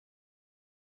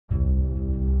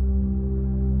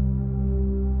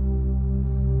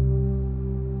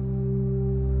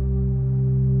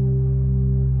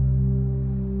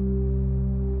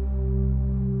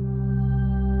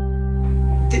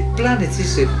planet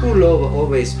is full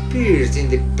of spirits in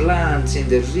the plants, in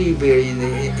the river,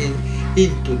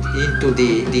 into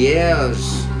the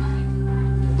earth.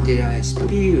 There are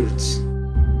spirits.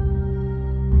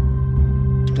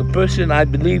 The person I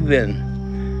believe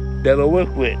in, that I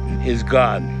work with, is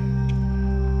God.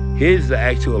 He's the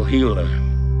actual healer.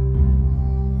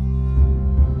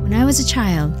 When I was a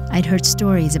child, I'd heard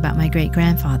stories about my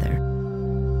great-grandfather,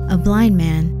 a blind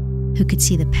man who could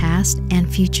see the past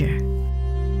and future.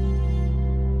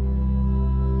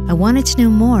 I wanted to know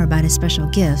more about his special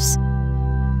gifts,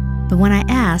 but when I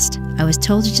asked, I was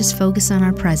told to just focus on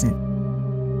our present.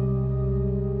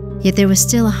 Yet there was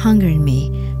still a hunger in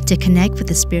me to connect with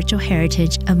the spiritual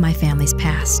heritage of my family's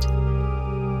past.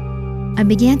 I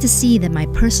began to see that my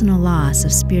personal loss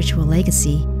of spiritual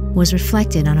legacy was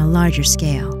reflected on a larger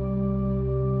scale.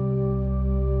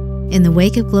 In the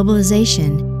wake of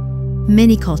globalization,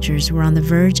 many cultures were on the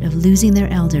verge of losing their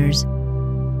elders,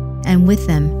 and with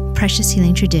them, precious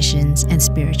healing traditions and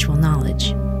spiritual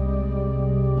knowledge.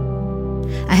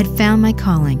 I had found my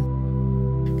calling: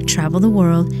 travel the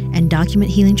world and document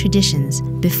healing traditions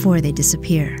before they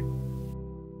disappear.